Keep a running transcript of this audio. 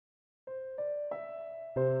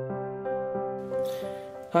Hi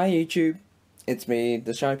YouTube, it's me,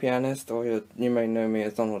 the Shy Pianist, or you may know me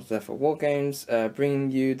as Donald Death for War Games,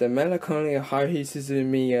 bringing you the Melancholy of Haruhi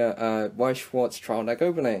Suzumiya White Schwartz trial deck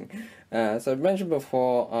opening. So I've mentioned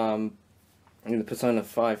before in the Persona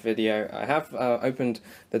 5 video, I have opened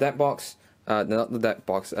the deck box, not the deck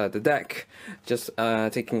box, the deck, just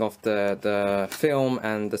taking off the film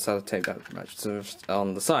and the sellotape that matches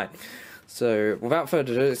on the side. So without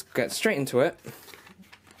further ado, let's get straight into it.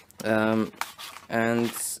 And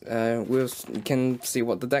we can see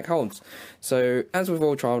what the deck holds. So, as with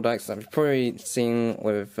all trial decks that we've probably seen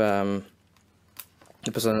with the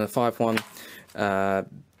Persona 5 one,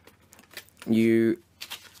 you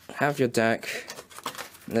have your deck,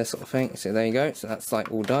 this sort of thing. So there you go. So that's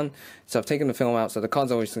like all done. So I've taken the film out, so the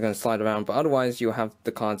cards are always going to slide around, but otherwise you'll have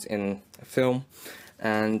the cards in a film,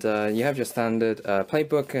 and you have your standard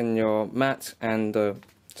playbook and your mat and the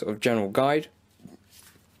sort of general guide.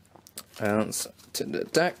 To the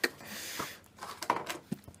deck.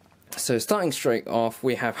 So starting straight off,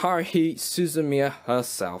 we have Haruhi Suzumiya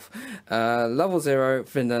herself. Level 0,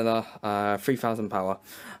 vanilla, 3000 power.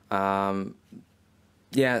 Yeah,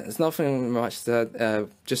 there's nothing much there,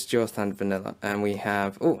 just your standard vanilla. And we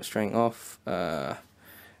have, straight off,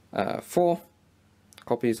 4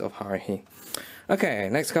 copies of Haruhi. Okay,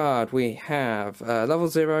 next card we have level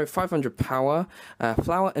 0, 500 power,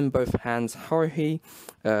 flower in both hands, Haruhi,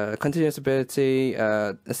 continuous ability,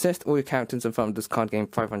 assist all your characters in front of this card gain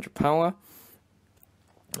 500 power.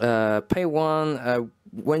 Pay 1,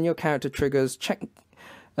 when your character triggers check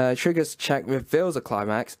reveals a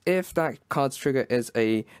climax. If that card's trigger is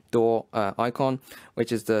a door icon,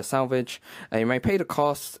 which is the salvage, you may pay the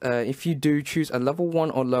cost. If you do, choose a level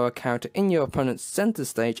 1 or lower character in your opponent's center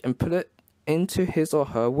stage and put it into his or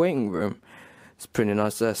her waiting room. It's pretty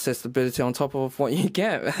nice assist ability on top of what you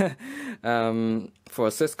get for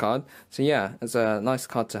assist card. So yeah, it's a nice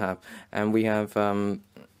card to have, and we have 4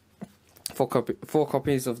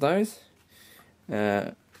 copies of those.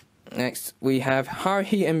 Next, we have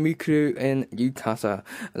Haruhi and Mikuru in Yukata.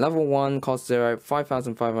 Level 1, cost 0,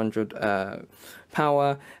 5500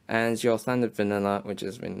 power, and your standard vanilla, which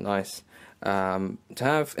is really nice to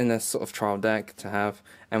have in a sort of trial deck to have,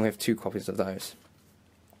 and we have 2 copies of those.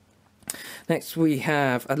 Next, we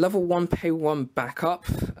have a level 1, pay 1 backup,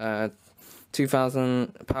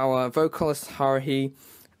 2000 power, vocalist Haruhi,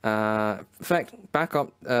 effect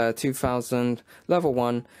backup 2000, level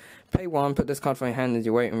 1. Pay 1, put this card from your hand in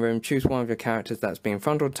your waiting room, choose one of your characters that's being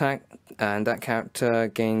frontal attack, and that character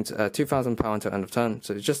gains 2000 power until end of turn.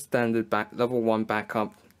 So it's just standard level 1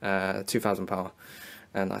 backup, 2000 power.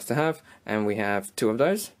 Nice to have, and we have 2 of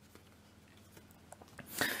those.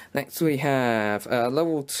 Next we have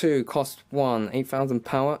level 2, cost 1, 8000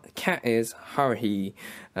 power, cat is Haruhi.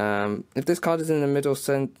 If this card is in the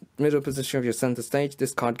middle position of your center stage,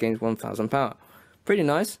 this card gains 1000 power. Pretty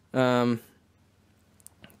nice.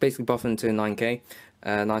 Basically buffing to 9k.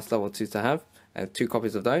 Nice level 2 to have. 2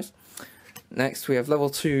 copies of those. Next we have level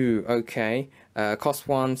 2, okay. Cost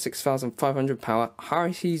 1, 6500 power,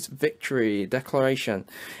 Haruhi's Victory Declaration.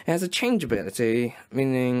 It has a change ability,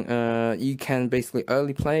 meaning you can basically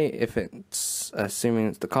early play if it's, assuming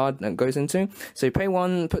it's the card that it goes into. So you pay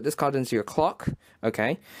 1, put this card into your clock,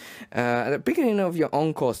 okay. At the beginning of your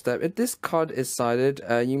encore step, if this card is sided,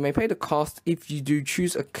 you may pay the cost. If you do,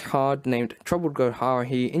 choose a card named Troubled Girl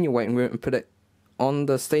Haruhi in your waiting room and put it on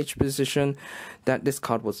the stage position that this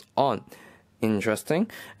card was on. Interesting.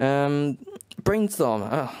 Brainstorm.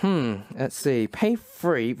 Let's see. Pay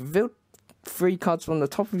 3. Reveal 3 cards from the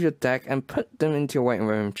top of your deck and put them into your waiting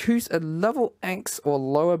room. Choose a level X or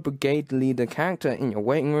lower brigade leader character in your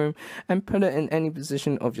waiting room and put it in any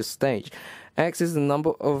position of your stage. X is the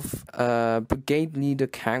number of brigade leader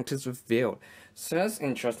characters revealed. So that's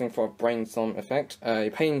interesting for a brainstorm effect. You're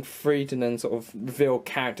paying 3 to then sort of reveal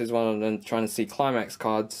characters rather than trying to see climax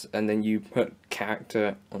cards, and then you put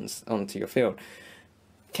character onto your field.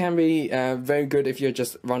 Can be very good if you're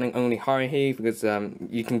just running only Haruhi, because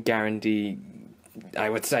you can guarantee, I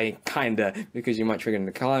would say kinda, because you might trigger in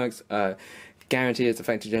the climax, guarantee its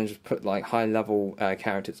effect to just put like high level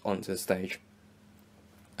characters onto the stage.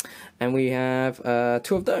 And we have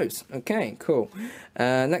 2 of those. Okay, cool.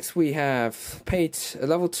 Next we have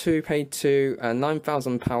level 2, paid 2,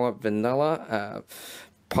 9000 power vanilla,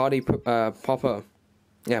 party popper.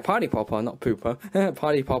 Yeah, party popper, not pooper.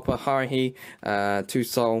 Party popper, Haruhi, 2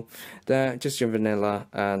 soul. They're just your vanilla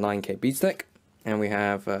 9k beat stick. And we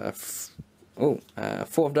have 4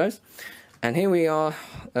 of those. And here we are,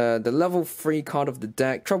 the level 3 card of the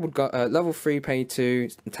deck, Troubled Girl, level 3 pay 2,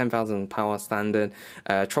 10,000 power standard,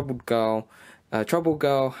 Troubled Girl, Trouble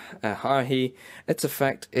Girl, Haruhi. Its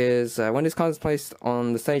effect is when this card is placed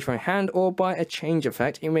on the stage from your hand or by a change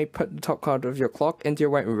effect, you may put the top card of your clock into your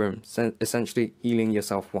waiting room, essentially healing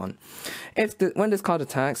yourself 1. When this card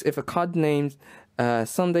attacks, if a card named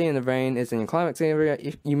Sunday in the Rain is in your climax area,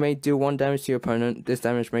 you may deal 1 damage to your opponent. This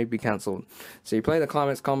damage may be cancelled. So you play the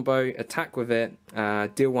climax combo, attack with it,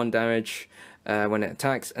 deal 1 damage when it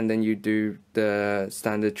attacks, and then you do the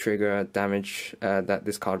standard trigger damage that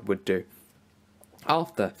this card would do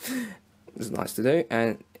after. It's nice to do,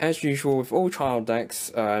 and as usual with all trial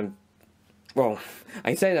decks, well,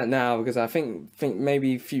 I say that now because I think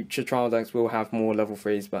maybe future trial decks will have more level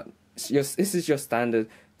 3s, but this is your standard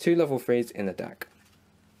 2 level 3s in the deck.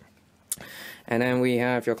 And then we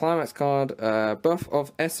have your climax card, Buff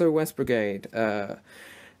of SOS Brigade.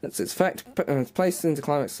 That's its effect. Place into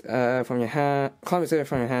climax from your hand. Climax area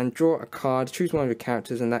from your hand. Draw a card. Choose one of your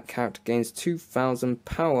characters, and that character gains 2,000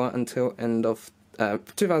 power until end of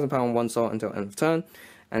 2,000 power and 1 soul until end of turn.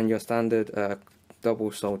 And your standard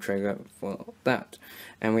double soul trigger for that.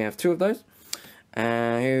 And we have 2 of those.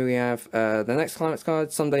 Here we have the next climax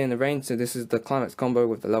card, Someday in the Rain. So this is the climax combo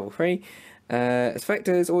with the level 3. Its effect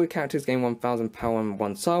is all your characters gain 1,000 power and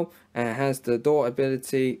 1 soul, and it has the door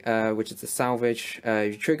ability, which is the salvage.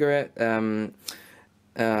 You trigger it,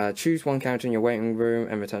 choose 1 character in your waiting room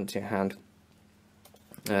and return it to your hand.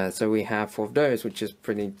 So we have 4 of those, which is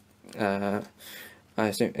pretty, I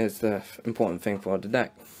assume is the important thing for the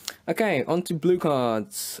deck. Okay, on to blue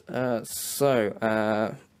cards.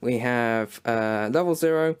 We have level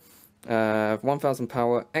 0. 1,000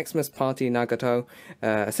 power, Xmas Party Nagato,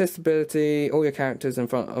 assist ability, all your characters in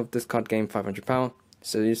front of this card gain 500 power.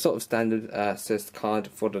 So your sort of standard assist card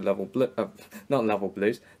for the level blue, not level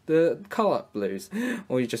blues, the color blues,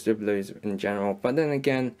 or you just do blues in general. But then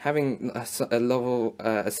again, having a level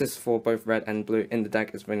assist for both red and blue in the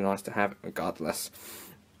deck is really nice to have regardless.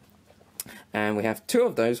 And we have 2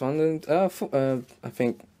 of those ones, and I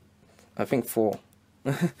think 4.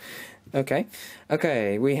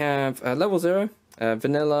 Okay, we have level 0,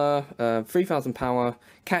 vanilla, 3,000 power,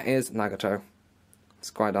 cat ears, Nagato.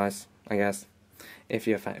 It's quite nice, I guess, if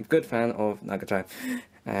you're a good fan of Nagato.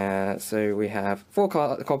 So we have 4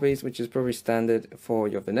 copies, which is probably standard for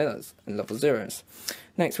your vanillas and level 0s.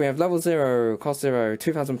 Next we have level 0, cost 0,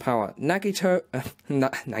 2,000 power, Nagato,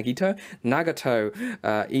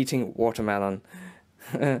 eating watermelon.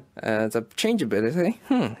 It's a change ability.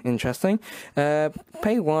 Interesting. Pay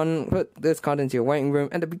 1, put this card into your waiting room.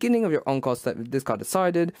 At the beginning of your on cost that this card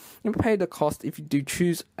decided, you pay the cost if you do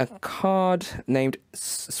choose a card named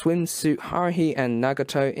Swimsuit Haruhi and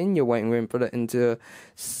Nagato in your waiting room. Put it into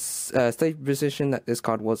stage position that this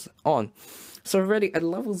card was on. So already at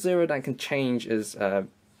level 0 that can change is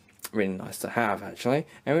really nice to have, actually.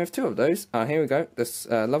 And we have 2 of those. Here we go. This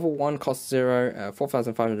level 1 costs 0,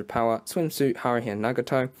 4,500 power, Swimsuit, Haruhi, and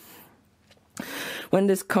Nagato. When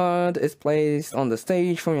this card is placed on the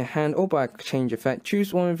stage from your hand or by a change effect,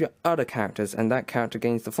 choose one of your other characters, and that character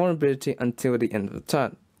gains the vulnerability until the end of the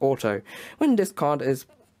turn. Auto. When this card is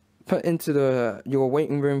put into your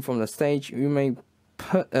waiting room from the stage, you may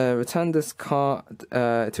return this card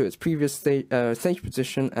to its previous stage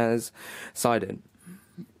position as sided.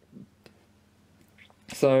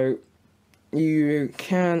 So you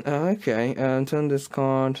can turn this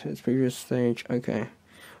card to its previous stage. So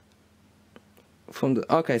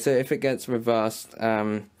if it gets reversed,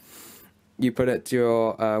 you put it to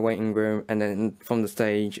your waiting room, and then from the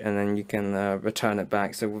stage, and then you can return it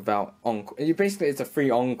back. So without encore, it's a free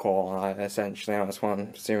encore essentially. That's what I'm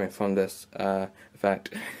assuming from this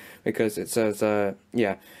effect, because it says and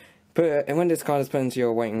when this card is put into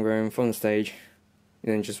your waiting room from the stage,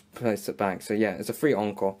 you then just place it back. So yeah, it's a free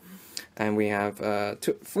encore, and we have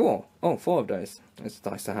 4 of those. It's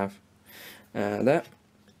nice to have there.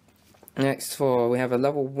 Next we have a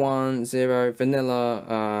level 1 0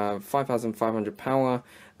 vanilla, 5,500 power,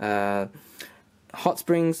 Hot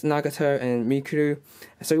Springs, Nagato, and Mikuru.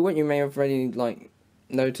 So what you may have already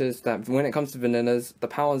noticed that when it comes to vanillas, the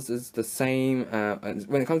powers is the same.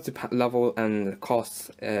 When it comes to level and the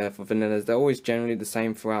costs for vanillas, they're always generally the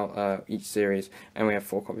same throughout each series, and we have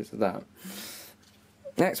 4 copies of that.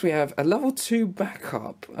 Next we have a level 2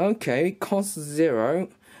 backup. Cost 0,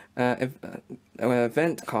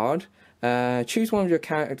 event card. Choose one of your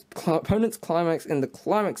opponent's climax in the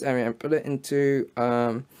climax area and put it into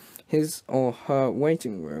his or her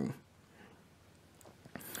waiting room.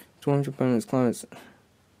 One of your opponent's climax.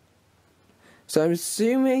 So I'm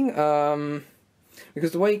assuming,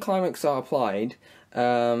 because the way climax are applied,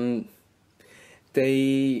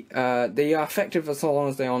 they are effective for so long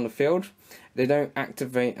as they're on the field. they don't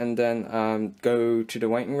activate and then go to the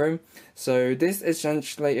waiting room. So this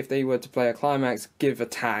essentially, if they were to play a climax, give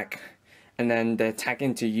attack, and then they attack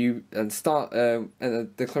into you and start a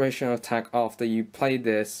declaration of attack after you play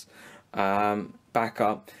this back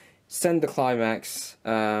up, send the climax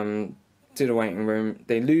to the waiting room.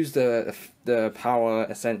 They lose the power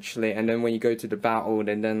essentially, and then when you go to the battle,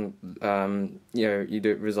 then you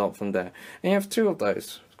do result from there. And you have 2 of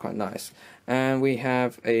those. Quite nice. And we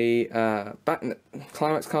have a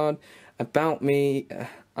climax card. About me,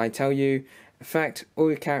 I tell you. Effect: all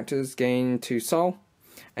your characters gain 2 soul,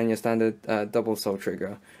 and your standard double soul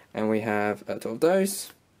trigger. And we have 2 of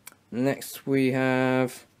those. Next we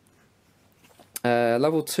have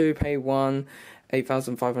level 2, pay 1,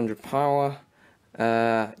 8,500 power.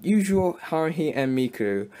 Usual Haruhi and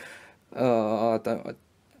Miku. I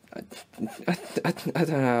don't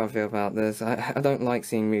know how I feel about this. I don't like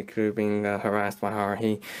seeing Miku being harassed by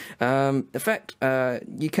Haruhi. Effect: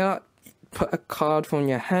 you cannot put a card from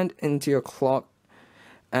your hand into your clock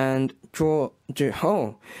and draw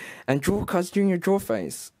cards during your draw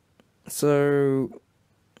phase. So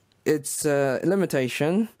it's a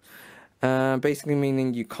limitation. Basically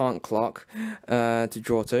meaning you can't clock to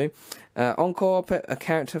draw to. Encore: put a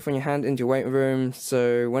character from your hand into your waiting room.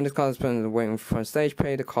 So when this card is put in the waiting room front stage,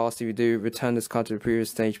 pay the cost. If you do, return this card to the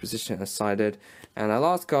previous stage position as sided. And our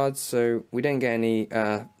last card, so we didn't get any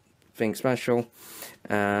thing special,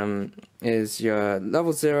 is your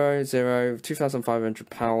level 0, 2,500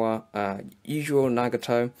 power, usual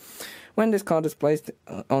Nagato. When this card is placed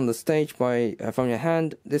on the stage from your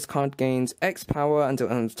hand, this card gains X power until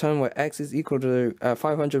end of turn, where X is equal to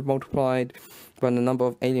 500 multiplied by the number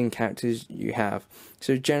of alien characters you have.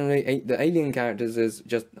 So generally, the alien characters is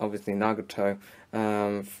just obviously Nagato,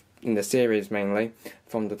 in the series mainly,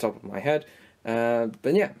 from the top of my head.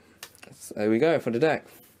 But yeah, so there we go for the deck.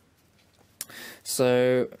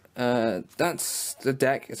 So that's the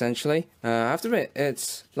deck essentially. I have to admit,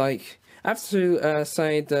 it's like, I have to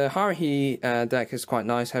say the Haruhi deck is quite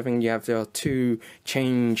nice, having you have your 2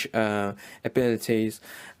 change abilities,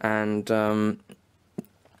 and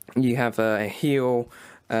you have a heal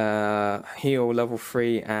level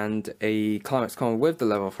 3 and a climax con with the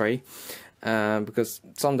level 3, because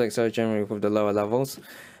some decks are generally with the lower levels.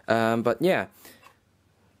 But yeah,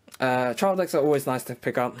 trial decks are always nice to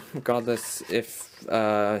pick up, regardless if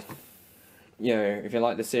if you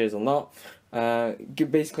like the series or not.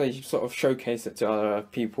 Basically sort of showcase it to other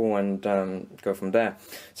people and go from there.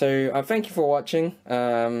 So thank you for watching.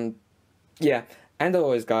 Yeah, and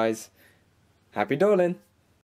always guys, happy doling!